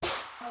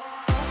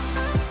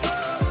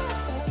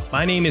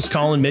My name is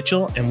Colin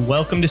Mitchell, and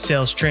welcome to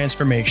Sales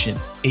Transformation,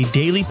 a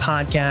daily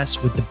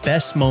podcast with the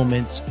best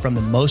moments from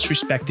the most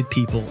respected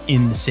people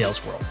in the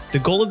sales world. The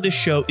goal of this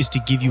show is to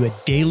give you a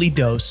daily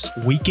dose,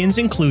 weekends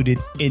included,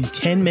 in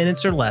 10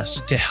 minutes or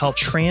less to help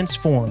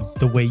transform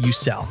the way you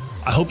sell.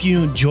 I hope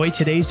you enjoy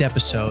today's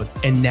episode,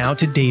 and now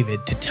to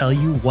David to tell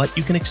you what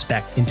you can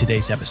expect in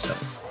today's episode.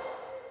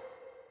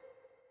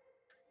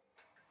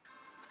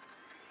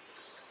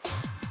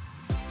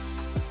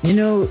 You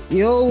know,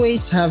 you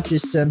always have to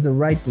send the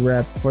right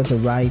rep for the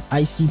right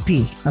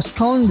ICP. As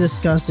Colin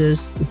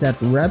discusses that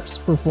reps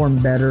perform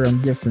better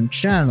on different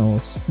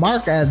channels,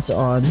 Mark adds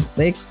on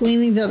by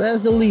explaining that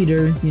as a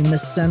leader, you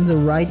must send the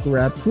right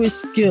rep who is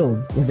skilled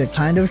with the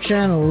kind of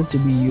channel to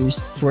be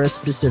used for a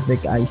specific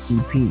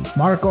ICP.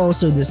 Mark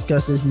also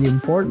discusses the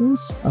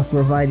importance of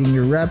providing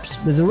your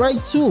reps with the right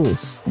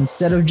tools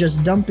instead of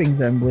just dumping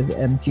them with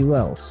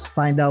MQLs.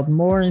 Find out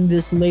more in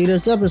this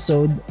latest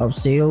episode of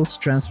Sales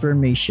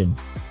Transformation.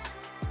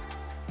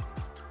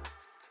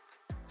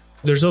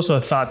 There's also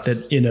a thought that,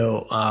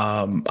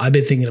 I've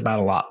been thinking about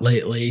a lot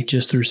lately,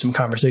 just through some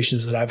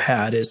conversations that I've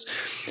had, is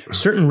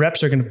certain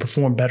reps are going to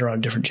perform better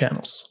on different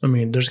channels. I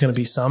mean, there's going to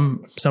be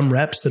some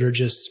reps that are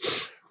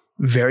just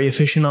very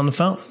efficient on the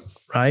phone,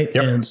 right?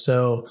 Yep. And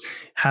so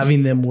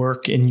having them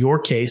work, in your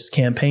case,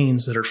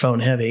 campaigns that are phone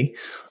heavy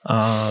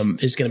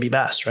is going to be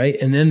best, right?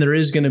 And then there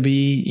is going to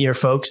be your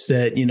folks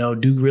that,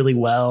 do really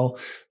well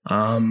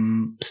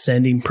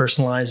sending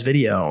personalized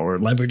video or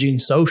leveraging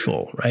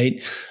social, right?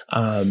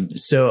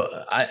 So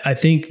I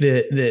think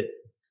that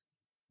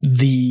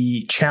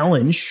the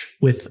challenge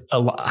with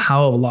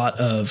how a lot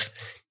of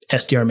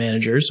SDR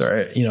managers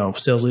or,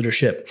 sales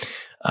leadership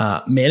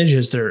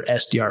manages their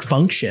SDR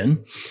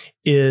function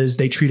is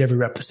they treat every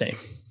rep the same.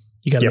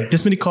 You got to make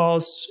this many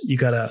calls. You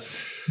got to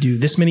do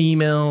this many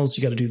emails.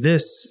 You got to do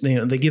this.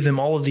 They give them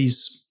all of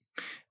these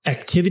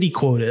activity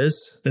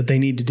quotas that they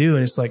need to do.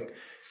 And it's like,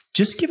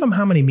 just give them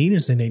how many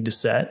meetings they need to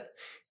set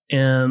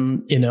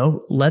and,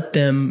 let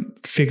them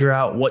figure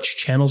out which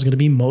channel is going to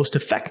be most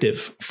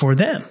effective for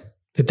them,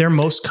 that they're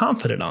most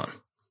confident on.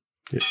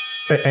 Yeah.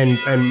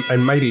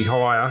 And maybe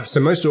higher. So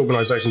most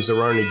organizations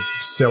are only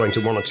selling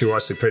to one or two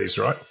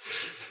ICPs, right?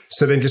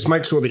 So then just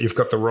make sure that you've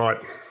got the right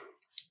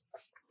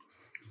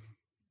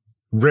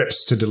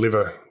reps to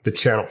deliver the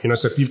channel.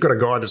 So if you've got a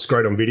guy that's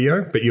great on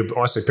video, but your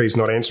ICP is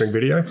not answering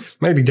video,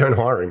 maybe don't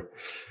hire him.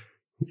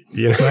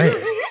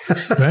 Right.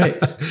 Right.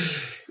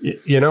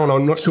 And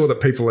I'm not sure that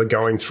people are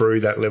going through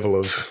that level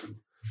of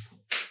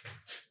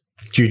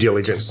due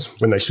diligence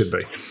when they should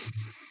be.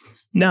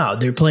 No,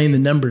 they're playing the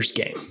numbers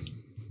game.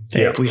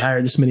 Hey, if we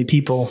hire this many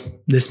people,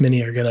 this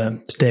many are going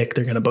to stick.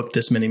 They're going to book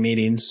this many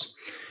meetings.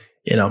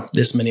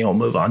 This many will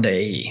move on to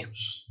AE.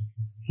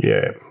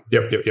 Yeah.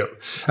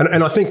 Yep.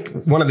 And I think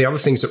one of the other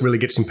things that really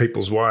gets in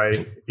people's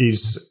way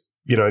is,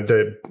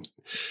 the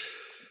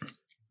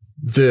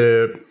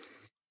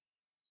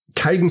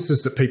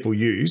cadences that people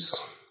use.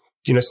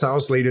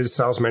 Sales leaders,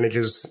 sales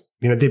managers,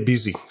 they're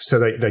busy. So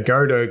they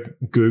go to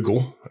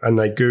Google and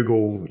they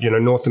Google,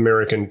 North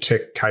American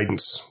tech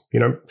cadence.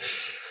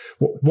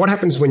 What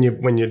happens when you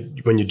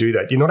do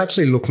that? You're not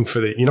actually looking for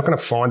you're not going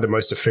to find the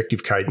most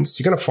effective cadence.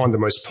 You're going to find the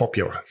most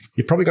popular.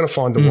 You're probably going to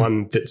find the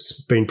one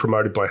that's been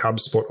promoted by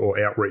HubSpot or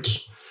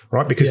Outreach,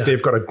 right? Because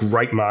they've got a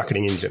great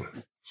marketing engine.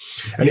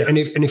 And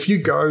if you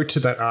go to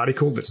that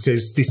article that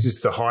says this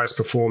is the highest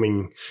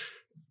performing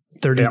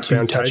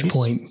 32 touch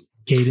point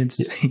cadence.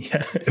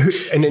 Yeah.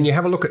 And then you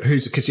have a look at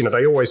because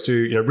they always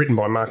do, written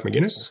by Mark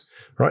McGinnis,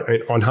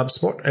 right, on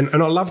HubSpot. And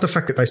I love the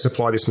fact that they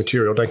supply this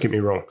material, don't get me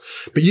wrong.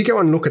 But you go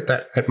and look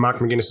at Mark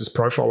McGinnis's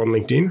profile on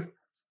LinkedIn.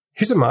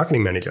 He's a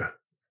marketing manager.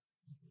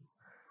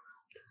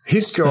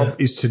 His job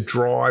is to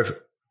drive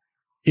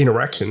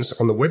interactions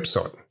on the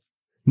website,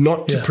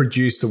 not to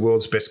produce the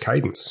world's best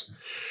cadence.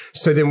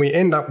 So then we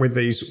end up with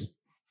these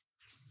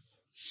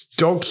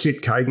dog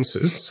shit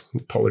cadences,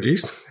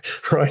 apologies,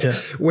 right? Yeah,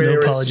 no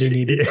apology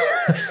needed.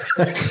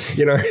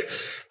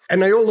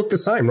 And they all look the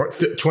same, right?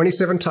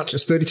 27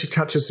 touches, 32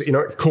 touches,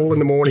 call in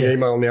the morning,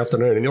 email in the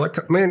afternoon. And you're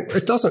like, man,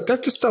 that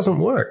just doesn't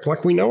work.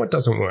 Like, we know it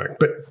doesn't work,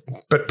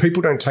 but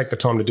people don't take the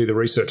time to do the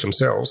research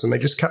themselves and they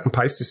just cut and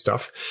paste this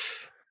stuff.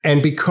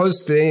 And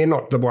because they're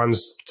not the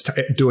ones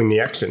doing the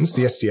actions,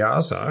 the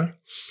SDRs are,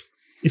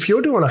 if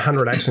you're doing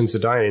 100 actions a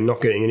day and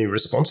not getting any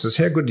responses,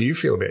 how good do you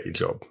feel about your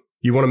job?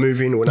 You want to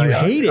move in when you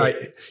hate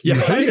it. You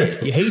hate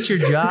it. You hate your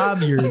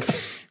job. You're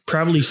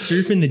probably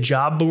surfing the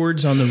job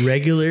boards on the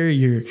regular.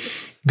 You're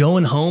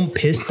going home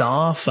pissed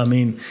off. I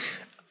mean,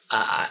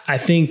 I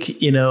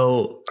think,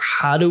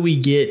 how do we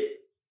get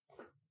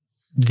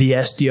the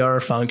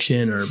SDR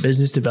function or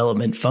business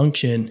development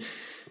function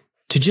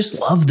to just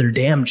love their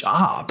damn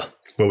job?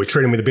 Well, we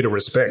treat them with a bit of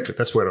respect.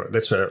 That's where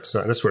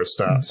it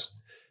starts.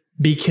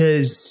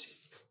 Because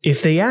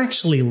if they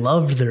actually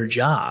loved their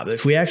job,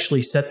 if we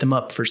actually set them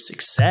up for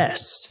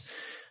success,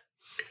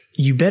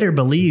 you better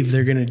believe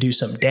they're going to do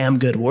some damn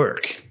good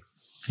work.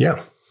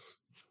 Yeah.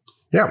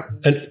 Yeah.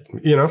 And,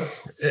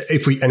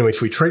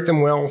 if we treat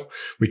them well,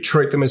 we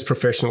treat them as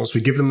professionals,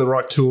 we give them the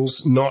right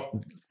tools, not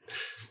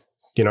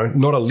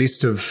not a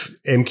list of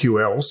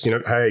MQLs.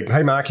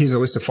 Hey, Mark, here's a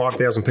list of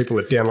 5,000 people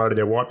that downloaded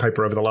their white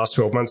paper over the last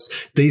 12 months.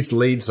 These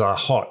leads are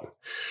hot.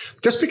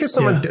 Just because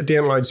someone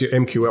downloads your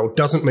MQL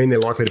doesn't mean they're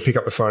likely to pick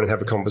up the phone and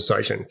have a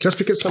conversation. Just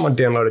because someone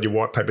downloaded your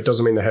white paper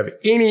doesn't mean they have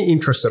any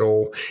interest at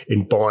all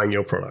in buying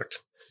your product.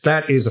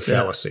 That is a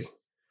fallacy.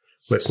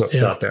 Let's not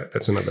start that.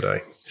 That's another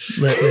day.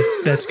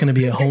 That's going to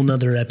be a whole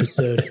nother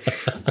episode.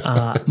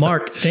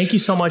 Mark, thank you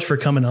so much for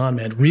coming on,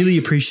 man. Really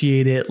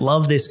appreciate it.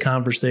 Love this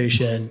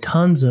conversation.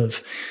 Tons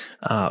of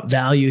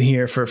value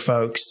here for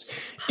folks.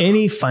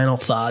 Any final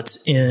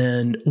thoughts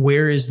in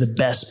where is the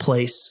best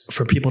place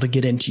for people to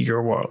get into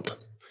your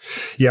world?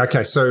 Yeah.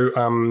 Okay. So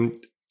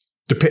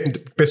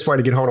the best way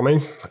to get hold of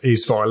me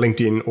is via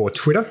LinkedIn or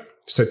Twitter.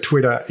 So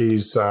Twitter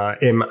is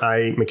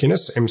M.A.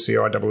 McInnes,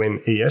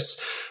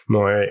 MCINNES.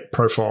 My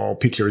profile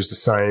picture is the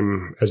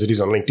same as it is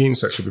on LinkedIn,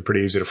 so it should be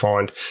pretty easy to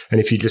find. And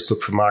if you just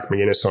look for Mark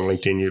McInnes on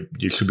LinkedIn,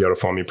 you should be able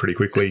to find me pretty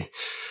quickly.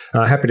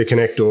 Happy to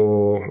connect,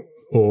 or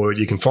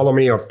you can follow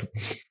me. I've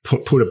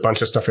put a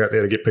bunch of stuff out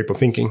there to get people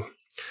thinking.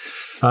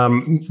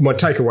 My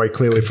takeaway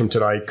clearly from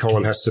today,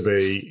 Colin, has to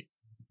be,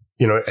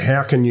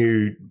 how can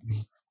you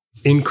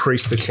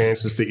increase the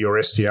chances that your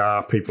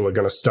SDR people are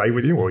going to stay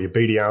with you, or your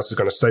BDRs are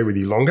going to stay with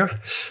you longer?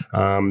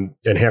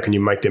 And how can you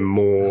make them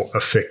more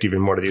effective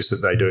in what it is that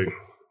they do?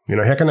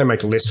 How can they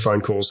make less phone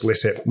calls,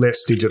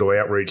 less digital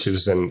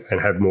outreaches,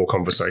 and have more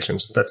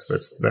conversations? That's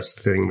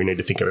the thing we need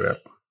to think about.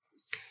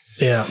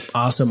 Yeah.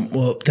 Awesome.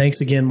 Well,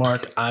 thanks again,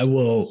 Mark.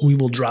 We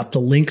will drop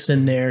the links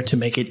in there to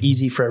make it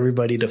easy for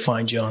everybody to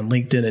find you on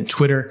LinkedIn and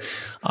Twitter.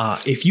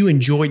 If you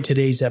enjoyed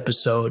today's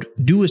episode,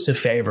 do us a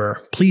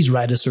favor. Please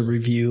write us a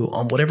review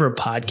on whatever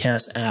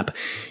podcast app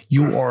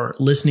you are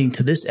listening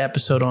to this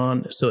episode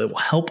on, so it will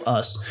help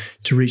us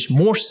to reach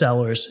more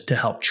sellers to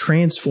help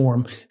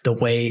transform the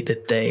way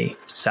that they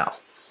sell.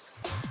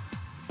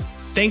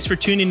 Thanks for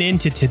tuning in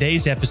to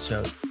today's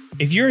episode.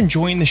 If you're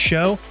enjoying the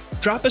show,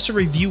 drop us a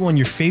review on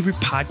your favorite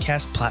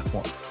podcast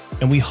platform.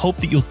 And we hope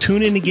that you'll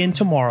tune in again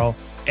tomorrow,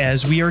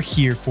 as we are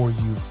here for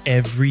you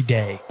every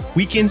day,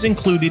 weekends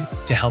included,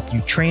 to help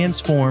you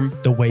transform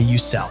the way you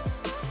sell.